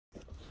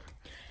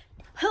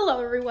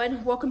Hello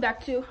everyone, welcome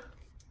back to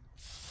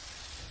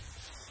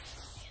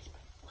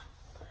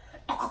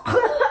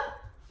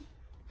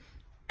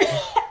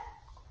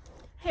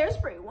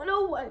Hairspray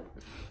 101.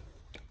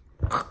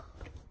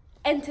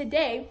 And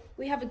today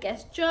we have a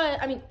guest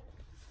judge.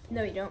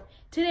 No we don't.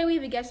 Today we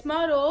have a guest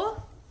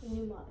model.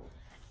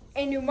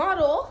 A new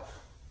model.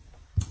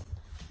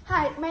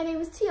 Hi, my name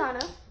is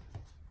Tiana.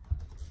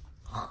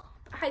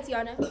 Hi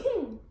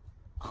Tiana.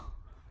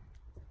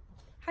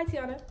 Hi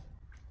Tiana.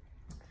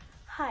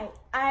 Hi,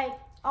 I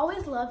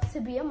always loved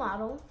to be a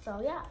model, so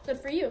yeah. Good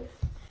for you.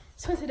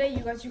 So today you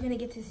guys are gonna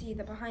get to see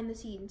the behind the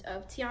scenes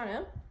of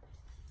Tiana.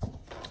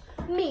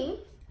 Me.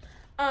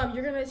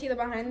 You're gonna see the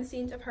behind the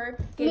scenes of her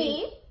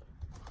Me.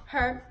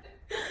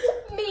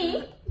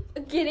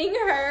 getting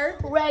her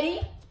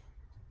Ready.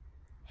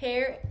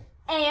 hair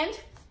And.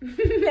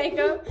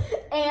 makeup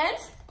And.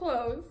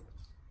 clothes.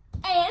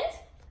 And.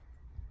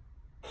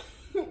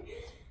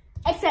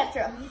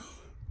 Etc.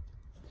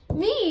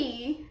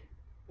 Me.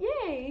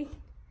 Yay.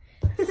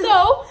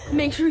 So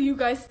make sure you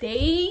guys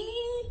stay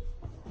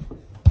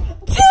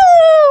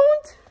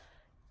tuned.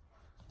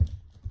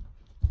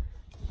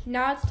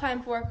 Now it's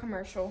time for a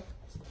commercial.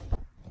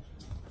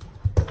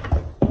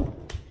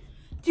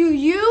 Do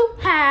you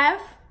have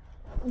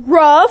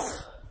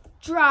rough,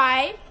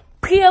 dry,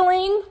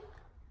 peeling,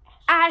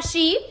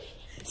 ashy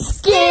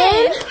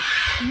skin?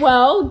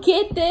 Well,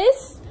 get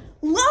this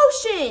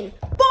lotion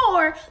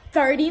for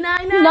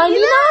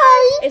 $39.99.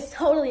 It's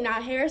totally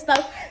not hair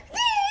stuff.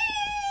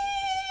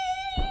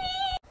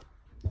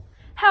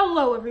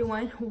 Hello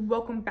everyone,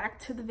 welcome back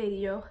to the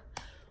video.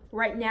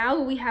 Right now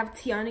we have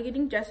Tiana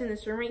getting dressed in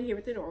this room right here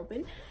with the door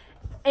open,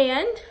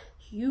 and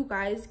you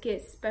guys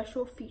get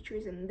special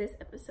features in this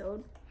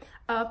episode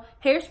of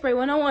Hairspray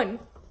 101.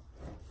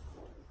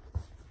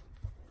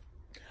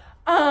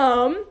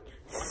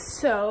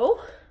 So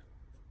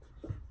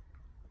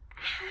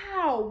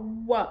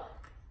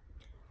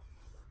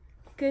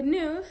good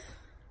news,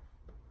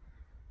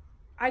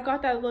 I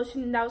got that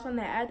lotion that was on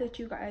the ad that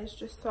you guys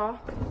just saw.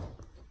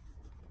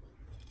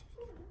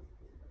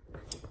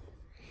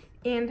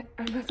 And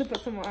I'm about to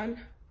put some on.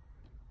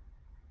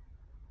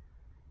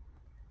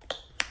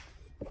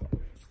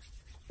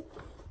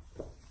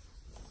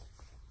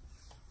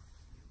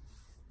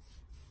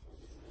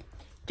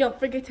 Don't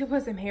forget to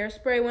put some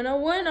Hairspray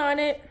 101 on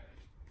it.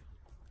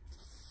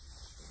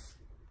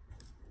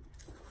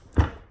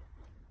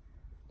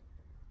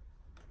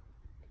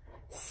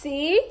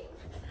 See?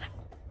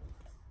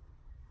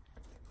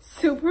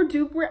 Super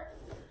duper.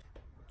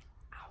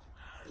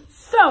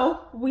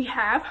 So we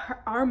have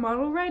our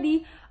model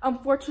ready.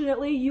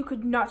 Unfortunately, you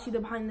could not see the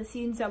behind the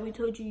scenes that we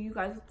told you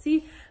guys would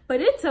see, but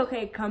it's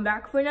okay. Come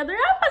back for another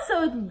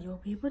episode and you'll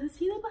be able to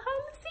see the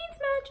behind the scenes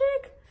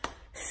magic.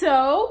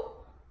 So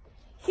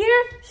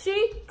here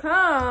she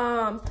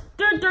comes.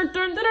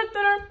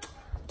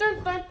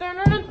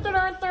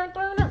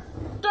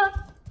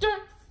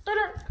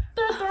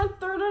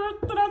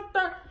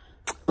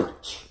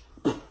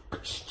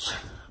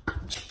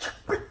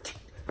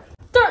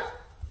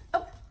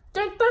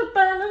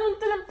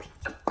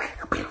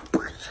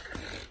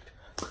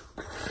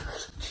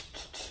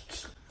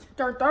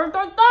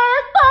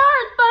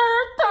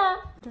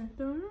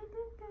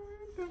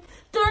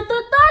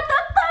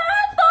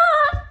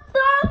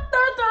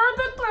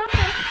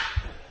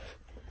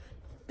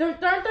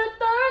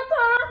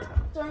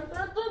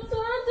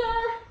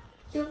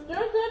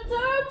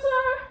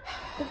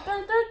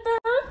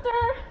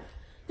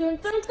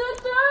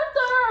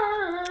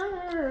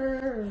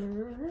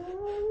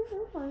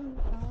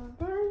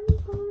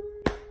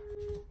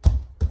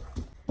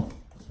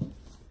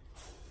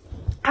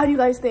 How do you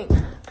guys think?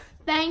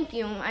 Thank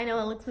you. I know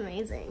it looks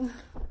amazing.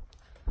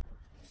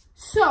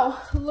 So,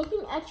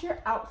 looking at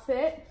your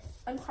outfit,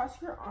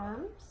 uncross your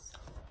arms.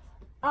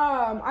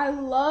 I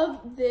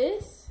love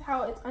this,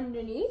 how it's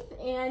underneath,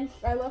 and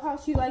I love how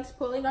she likes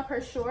pulling up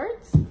her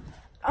shorts.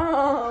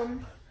 I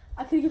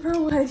could give her a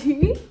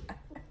wedgie.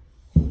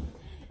 And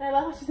I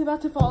love how she's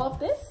about to fall off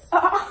this.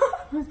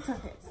 It's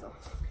okay, so.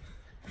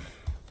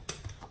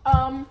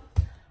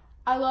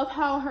 I love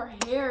how her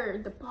hair,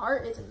 the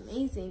part is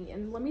amazing.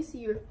 And let me see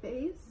your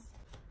face.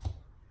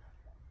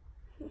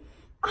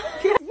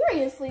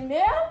 Seriously,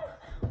 ma'am?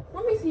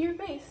 Let me see your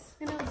face.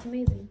 I know it's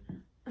amazing.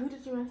 Who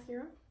did your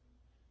mascara?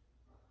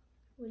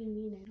 What do you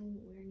mean I don't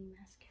wear any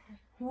mascara?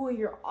 Well,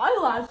 your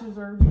eyelashes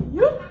are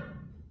beautiful.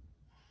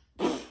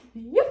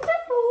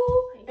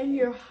 And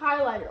your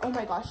highlighter. Oh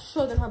my gosh,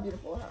 show them how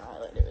beautiful her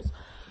highlighter is.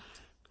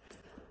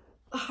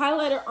 A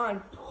highlighter on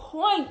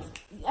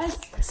point. Yes,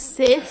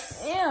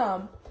 Sis.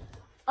 Damn.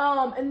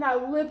 And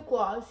that lip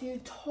gloss, you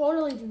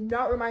totally do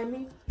not remind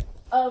me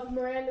of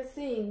Miranda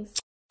Sings.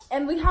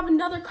 And we have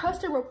another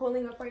customer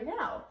pulling up right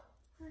now.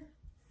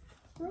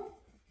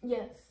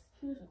 Yes.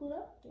 She was pulled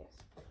up? Yes.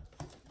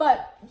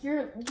 But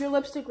your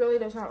lipstick really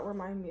does not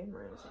remind me of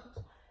Miranda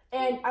Sings.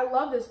 And I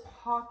love this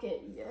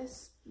pocket.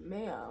 Yes,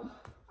 ma'am.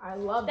 I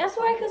love That's this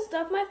where I pocket. could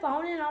stuff my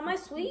phone and all my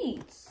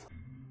sweets.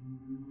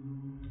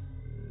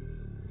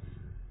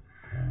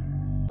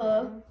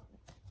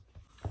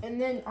 And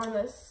then on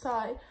the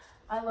side,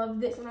 I love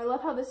this, and I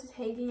love how this is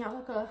hanging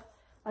out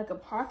like a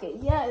pocket.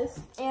 Yes,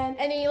 and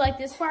then you like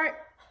this part?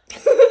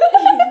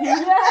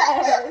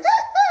 yes.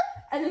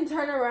 And then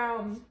turn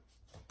around.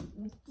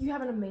 You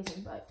have an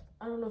amazing butt.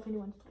 I don't know if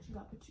anyone's touching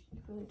that, but you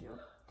really do.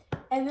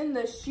 And then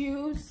the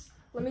shoes.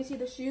 Let me see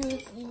the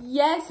shoes.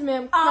 Yes,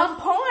 ma'am. On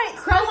point.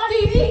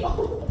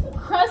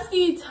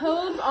 Crusty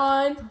toes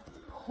on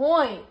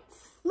point.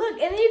 Look,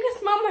 and then you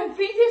can smell my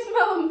feet. They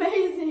smell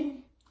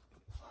amazing.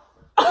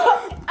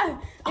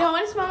 You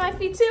want to smell my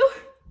feet too?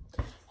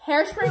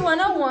 Hairspray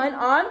 101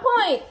 on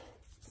point.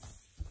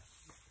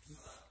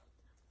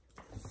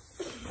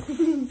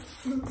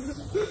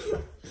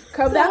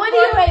 So what do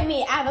you rate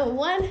me out of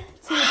 1 to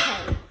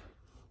 10?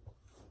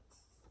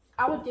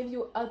 I would give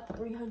you a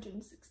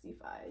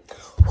 365.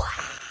 Wow.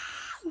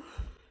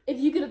 If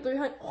you get a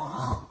 300,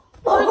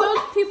 for those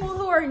people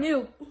who are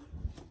new,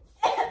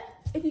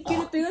 if you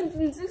get a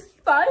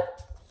 365,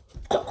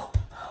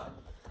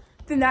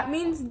 then that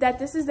means that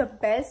this is the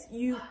best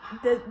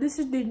this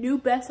is the new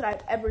best that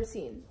I've ever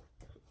seen.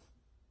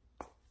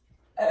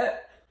 I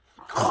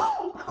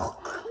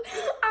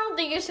don't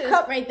think you should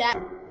have sprayed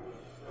that.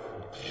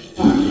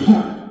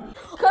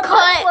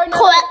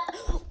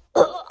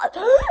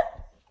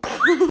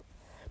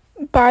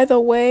 By the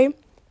way,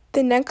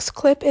 the next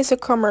clip is a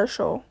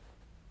commercial.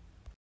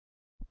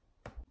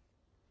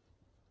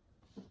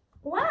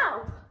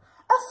 Wow,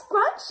 a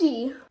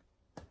scrunchie.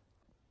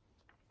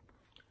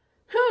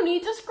 Who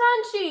needs a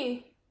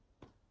scrunchie?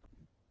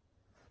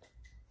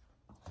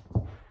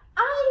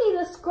 I need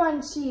a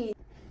scrunchie.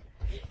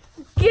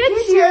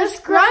 Get your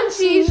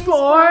scrunchies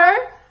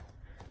for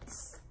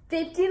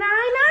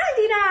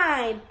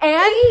 $59.99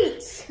 and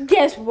each.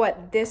 Guess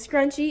what? This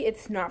scrunchie,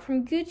 it's not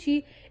from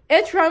Gucci.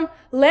 It's from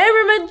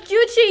Lamborghini.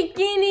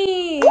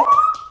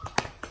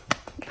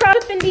 Proud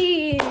of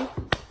Fendi.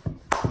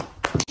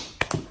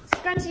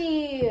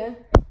 Scrunchie.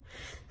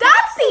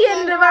 That's the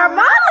end of our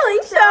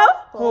modeling show.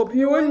 Hope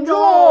you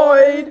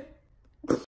enjoyed.